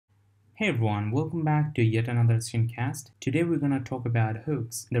Hey everyone, welcome back to yet another screencast. Today we're going to talk about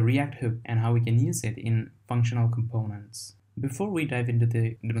hooks, the React hook, and how we can use it in functional components. Before we dive into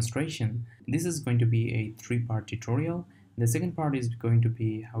the demonstration, this is going to be a three-part tutorial. The second part is going to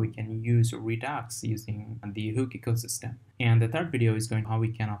be how we can use Redux using the hook ecosystem. And the third video is going to how we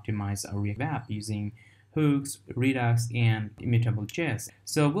can optimize a React app using hooks, Redux, and immutable.js.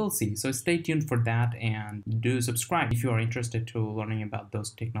 So we'll see. So stay tuned for that and do subscribe if you are interested to learning about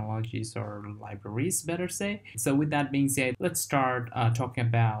those technologies or libraries, better say. So with that being said, let's start talking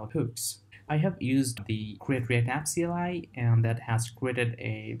about hooks. I have used the Create React App CLI, and that has created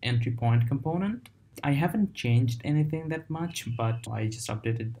a entry point component. I haven't changed anything that much, but I just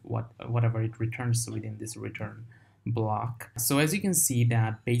updated whatever it returns within this return block. So as you can see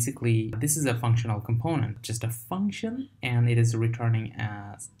that basically this is a functional component, just a function, and it is returning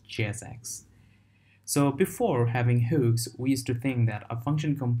as JSX. So before having hooks, we used to think that a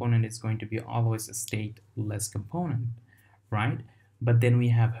function component is going to be always a stateless component, right? But then we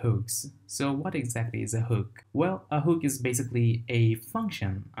have hooks. So what exactly is a hook? Well, a hook is basically a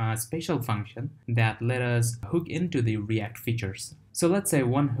function, a special function that let us hook into the React features. So let's say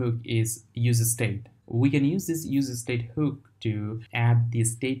one hook is useState. We can use this useState hook to add the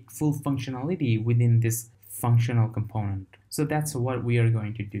stateful functionality within this functional component. So that's what we are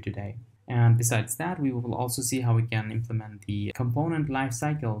going to do today. And besides that, we will also see how we can implement the component life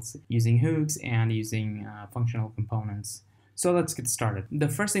cycles using hooks and using functional components. So let's get started. The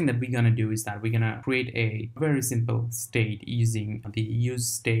first thing that we're going to do is that we're going to create a very simple state using the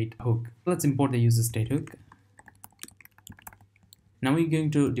useState hook. Let's import the useState hook. Now we're going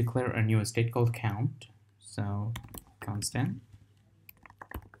to declare a new state called count. So constant.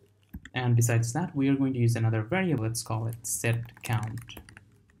 And besides that, we are going to use another variable. Let's call it set count.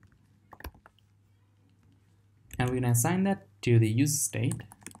 And we're going to assign that to the useState.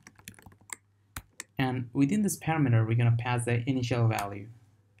 And within this parameter, we're going to pass the initial value.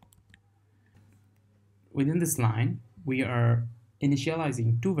 Within this line, we are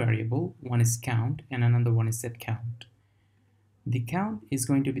initializing two variables. One is count and another one is set count. The count is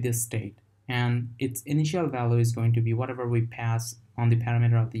going to be the state, and its initial value is going to be whatever we pass on the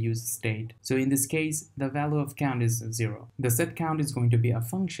parameter of the useState. So in this case, the value of count is 0. The set count is going to be a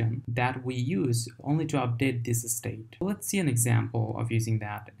function that we use only to update this state. Let's see an example of using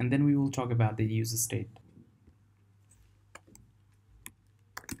that, and then we will talk about the useState.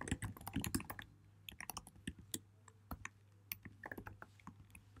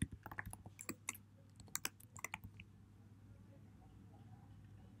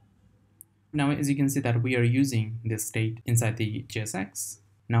 Now, as you can see that we are using this state inside the JSX.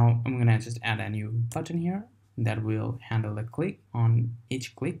 Now, I'm going to just add a new button here that will handle a click. On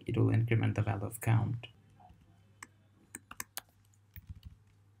each click, it will increment the value of count.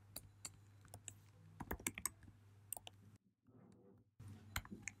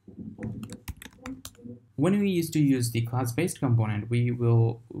 When we used to use the class-based component, we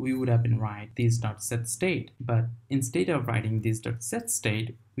would have been write this.setState, but instead of writing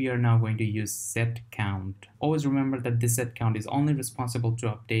this.setState, we are now going to use setCount. Always remember that this setCount is only responsible to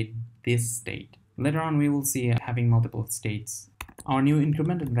update this state. Later on, we will see having multiple states. Our new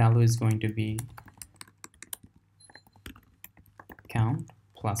incremented value is going to be count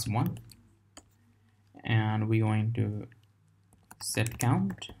plus 1, and we're going to set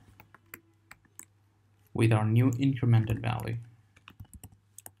count with our new incremented value.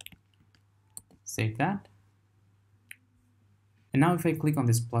 Save that. And now if I click on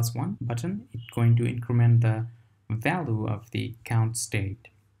this plus 1 button, it's going to increment the value of the count state,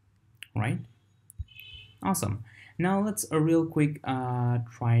 right? Awesome. Now let's real quick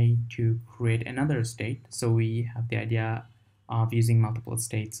try to create another state. So we have the idea of using multiple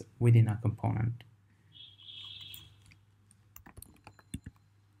states within a component.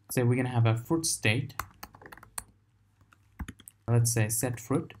 So we're going to have a fruit state. Let's say set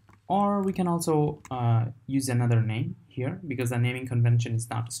fruit, or we can also use another name here because the naming convention is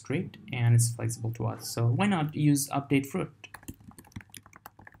not strict and it's flexible to us. So why not use update fruit?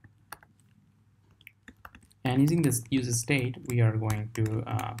 And using this useState, we are going to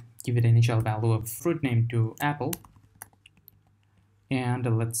give it initial value of fruit name to apple.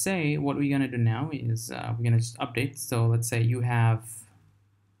 And let's say what we're going to do now is we're going to just update. So let's say you have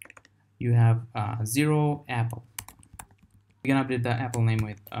 0 apple. We're going to update the apple name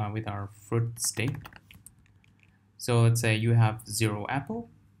with our fruit state. So let's say you have 0 apple.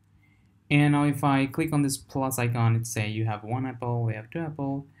 And now if I click on this plus icon, it say you have 1 apple, we have 2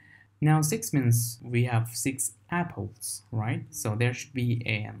 apple. Now 6 means we have 6 apples, right? So there should be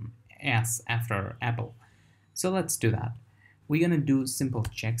an S after apple. So let's do that. We're going to do simple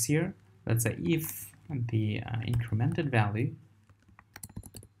checks here. let's say if the incremented value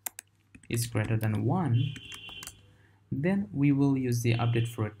is greater than 1, then we will use the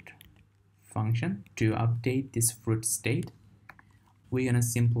updateFruit function to update this fruit state. We're gonna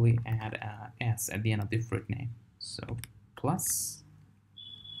simply add a s at the end of the fruit name, so plus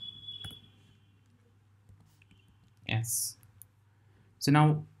s. So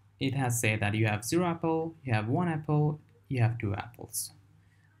now it has said that you have 0 apple, you have 1 apple, you have 2 apples.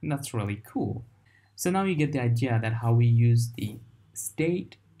 And that's really cool. So now you get the idea that how we use the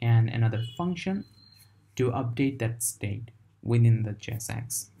state and another function to update that state within the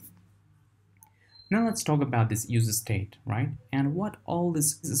JSX. Now let's talk about this useState, right? And what all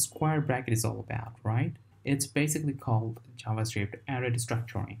this square bracket is all about, right? It's basically called JavaScript array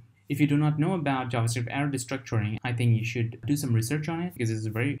destructuring. If you do not know about JavaScript array destructuring, I think you should do some research on it because it's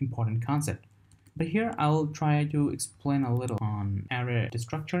a very important concept. But here I'll try to explain a little on array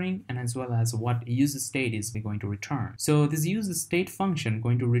destructuring and as well as what useState is going to return. So this useState function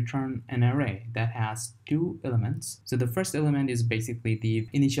going to return an array that has 2 elements. So the first element is basically the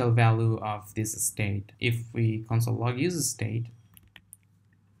initial value of this state. If we console log useState,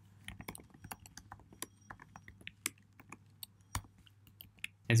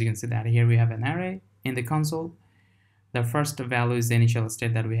 as you can see that here we have an array in the console. The first value is the initial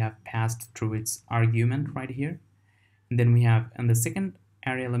state that we have passed through its argument right here. And then we have, in the second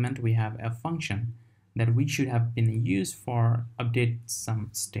array element, we have a function that we should have been used for update some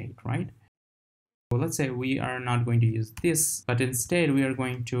state, right? So let's say we are not going to use this, but instead we are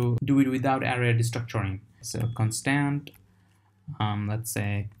going to do it without array destructuring. So constant, let's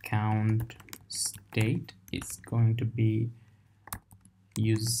say count state is going to be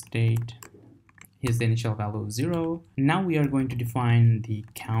useState. Here's the initial value of 0. Now we are going to define the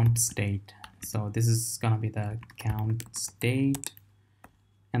count state. So this is going to be the count state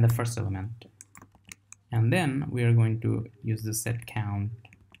and the first element. And then we are going to use the set count.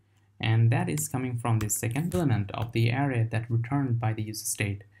 And that is coming from the second element of the array that returned by the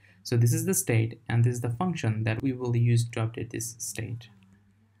useState. So this is the state and this is the function that we will use to update this state.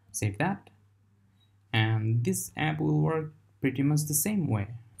 Save that. And this app will work pretty much the same way.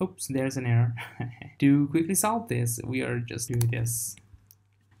 Oops, there's an error. To quickly solve this, we are just doing this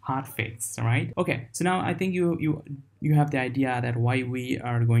hot fix, right? Okay, so now I think you have the idea that why we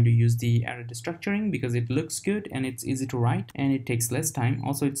are going to use the array destructuring, because it looks good and it's easy to write and it takes less time.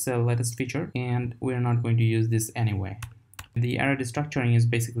 Also, it's the latest feature and we're not going to use this anyway. The array destructuring is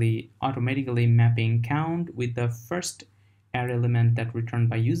basically automatically mapping count with the first array element that returned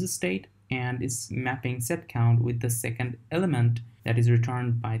by useState, and is mapping set count with the second element that is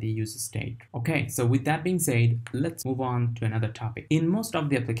returned by the useState. Okay, so with that being said, let's move on to another topic. In most of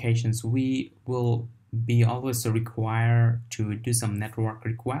the applications, we will be always required to do some network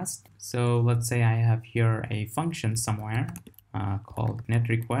request. So let's say I have here a function somewhere called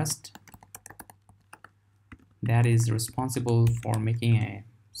netRequest that is responsible for making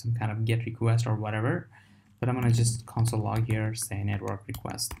some kind of GET request or whatever. But I'm gonna just console log here, say network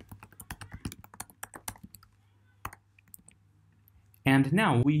request. And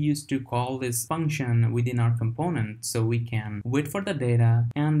now we used to call this function within our component so we can wait for the data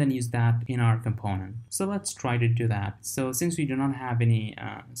and then use that in our component. So let's try to do that. So since we do not have any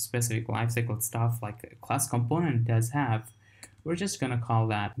specific lifecycle stuff like a class component does have, we're just gonna call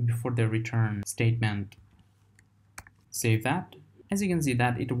that before the return statement. Save that. As you can see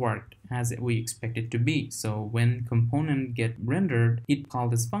that it worked as we expect it to be. So when component get rendered, it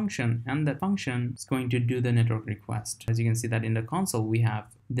called this function and the function is going to do the network request. As you can see that in the console, we have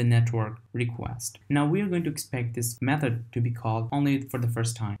the network request. Now we are going to expect this method to be called only for the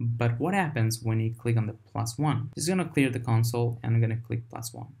first time. But what happens when you click on the +1? It's going to clear the console and I'm going to click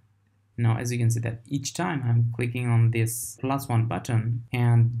 +1. Now, as you can see that each time I'm clicking on this +1 button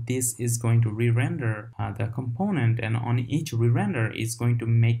and this is going to re-render the component, and on each re-render is going to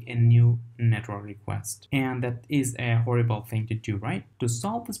make a new network request. And that is a horrible thing to do, right? To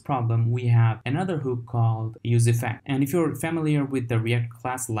solve this problem, we have another hook called useEffect. And if you're familiar with the React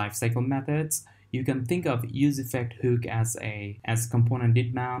class lifecycle methods, you can think of useEffect hook as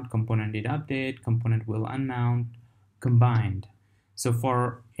componentDidMount, componentDidUpdate, componentWillUnmount combined. So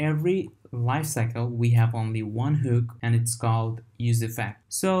for every lifecycle, we have only one hook and it's called useEffect.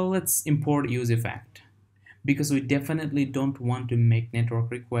 So let's import useEffect because we definitely don't want to make network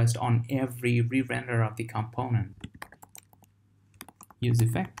request on every re-render of the component.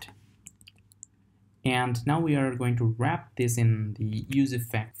 useEffect. And now we are going to wrap this in the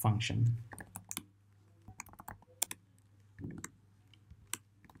useEffect function.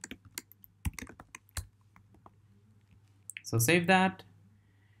 So save that.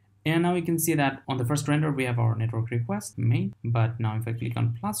 And now you can see that on the first render, we have our network request made. But now if I click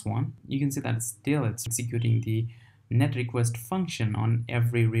on +1, you can see that it's executing the net request function on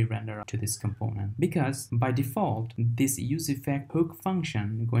every re-render to this component, because by default this useEffect hook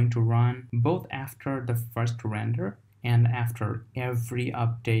function is going to run both after the first render and after every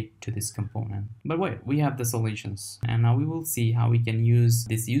update to this component. But wait, we have the solutions, and now we will see how we can use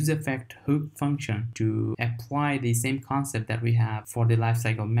this useEffect hook function to apply the same concept that we have for the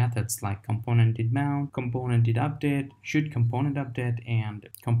lifecycle methods like componentDidMount, componentDidUpdate, shouldComponentUpdate, and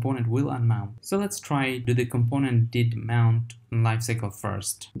componentWillUnmount. So let's try do the componentDidMount lifecycle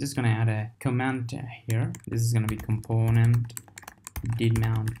first. I'm just gonna add a comment here. This is gonna be componentDidMount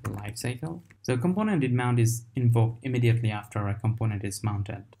lifecycle. So componentDidMount is invoked immediately after a component is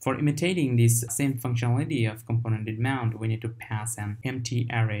mounted. For imitating this same functionality of componentDidMount, we need to pass an empty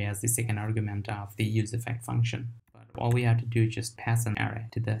array as the second argument of the useEffect function. But all we have to do is just pass an array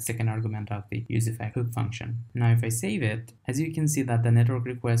to the second argument of the useEffect hook function. Now if I save it, as you can see that the network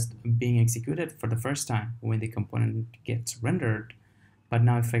request being executed for the first time when the component gets rendered. But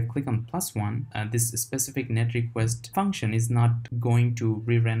now if I click on +1, this specific net request function is not going to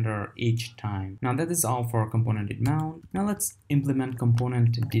re-render each time. Now that is all for componentDidMount. Now let's implement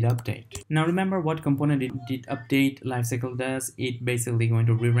componentDidUpdate. Now remember what componentDidUpdate lifecycle does? It basically going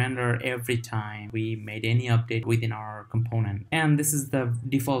to re-render every time we made any update within our component. And this is the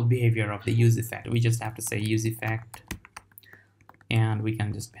default behavior of the useEffect. We just have to say useEffect, and we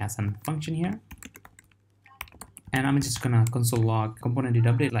can just pass a function here. And I'm just gonna console log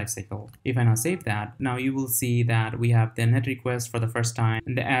componentDidUpdate lifecycle. If I now save that, now you will see that we have the net request for the first time,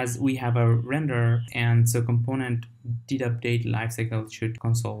 and as we have a render, and so componentDidUpdate lifecycle should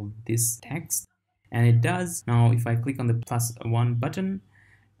console this text, and it does. Now if I click on the +1 button,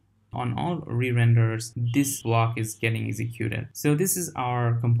 on all re-renders, this block is getting executed. So this is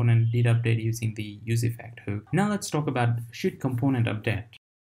our componentDidUpdate using the useEffect hook. Now let's talk about shouldComponentUpdate.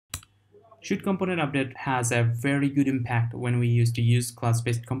 shouldComponentUpdate has a very good impact when we used to use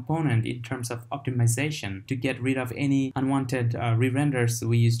class-based component in terms of optimization to get rid of any unwanted re-renders.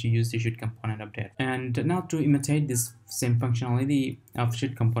 We used to use the shouldComponentUpdate. And now to imitate this same functionality of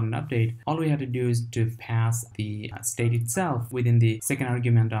shouldComponentUpdate, all we have to do is to pass the state itself within the second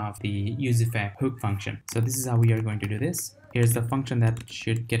argument of the useEffect hook function. So this is how we are going to do this. Here's the function that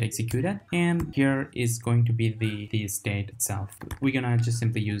should get executed, and here is going to be the state itself. We're gonna just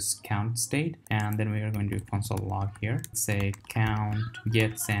simply use count state, and then we are going to console log here. Say count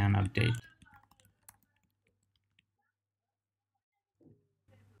gets an update.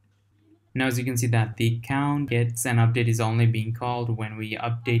 Now as you can see that the count gets an update is only being called when we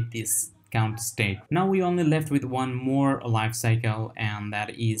update this count state. Now we only left with one more lifecycle, and that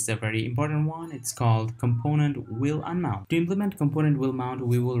is a very important one. It's called componentWillUnmount. To implement componentWillUnmount,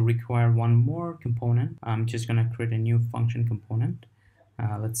 we will require one more component. I'm just gonna create a new function component.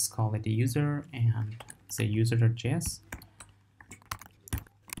 Let's call it a user and say user.js.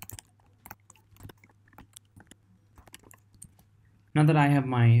 Now that I have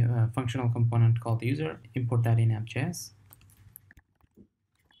my functional component called user, import that in app.js.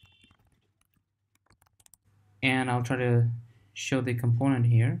 And I'll try to show the component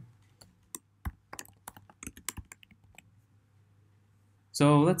here.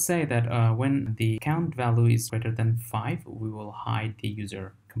 So let's say that when the count value is greater than 5, we will hide the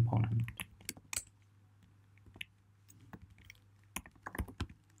user component.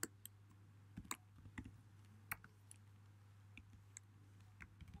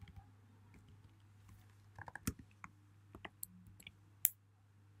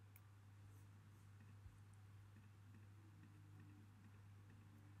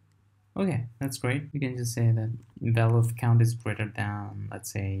 Okay, that's great. We can just say that value of count is greater than,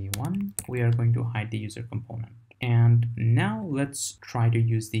 let's say, 1. We are going to hide the user component. And now let's try to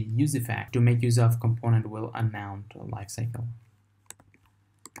use the useEffect to make use of componentWillUnmount lifecycle.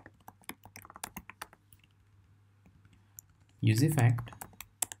 useEffect.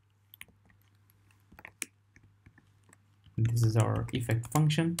 This is our effect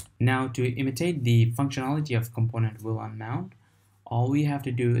function. Now to imitate the functionality of componentWillUnmount, all we have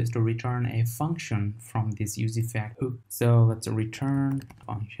to do is to return a function from this useEffect hook. So let's return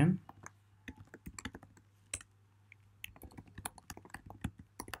function.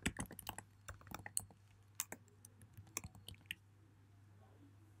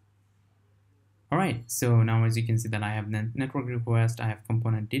 All right, so now as you can see that I have network request, I have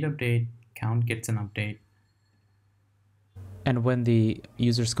componentDidUpdate, count gets an update. And when the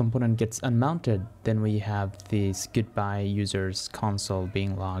user's component gets unmounted, then we have this goodbye users console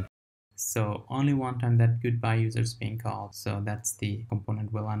being logged. So only one time that goodbye user is being called. So that's the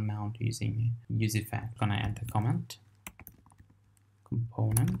componentWillUnmount using useEffect. Gonna add the comment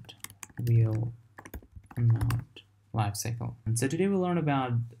componentWillUnmount lifecycle. And so today we'll learn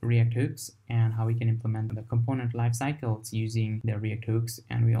about React hooks and how we can implement the component lifecycles using the React hooks.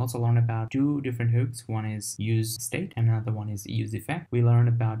 And we also learn about two different hooks. One is useState and another one is useEffect. We learn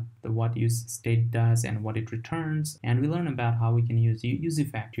about what useState does and what it returns. And we learn about how we can use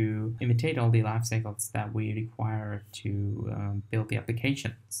useEffect to imitate all the lifecycles that we require to build the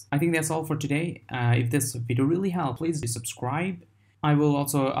applications. I think that's all for today. If this video really helped, please do subscribe. I will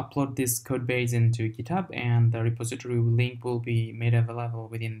also upload this code base into GitHub, and the repository link will be made available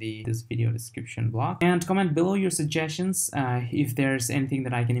within this video description block. And comment below your suggestions if there's anything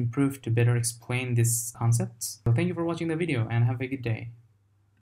that I can improve to better explain these concepts. So thank you for watching the video and have a good day.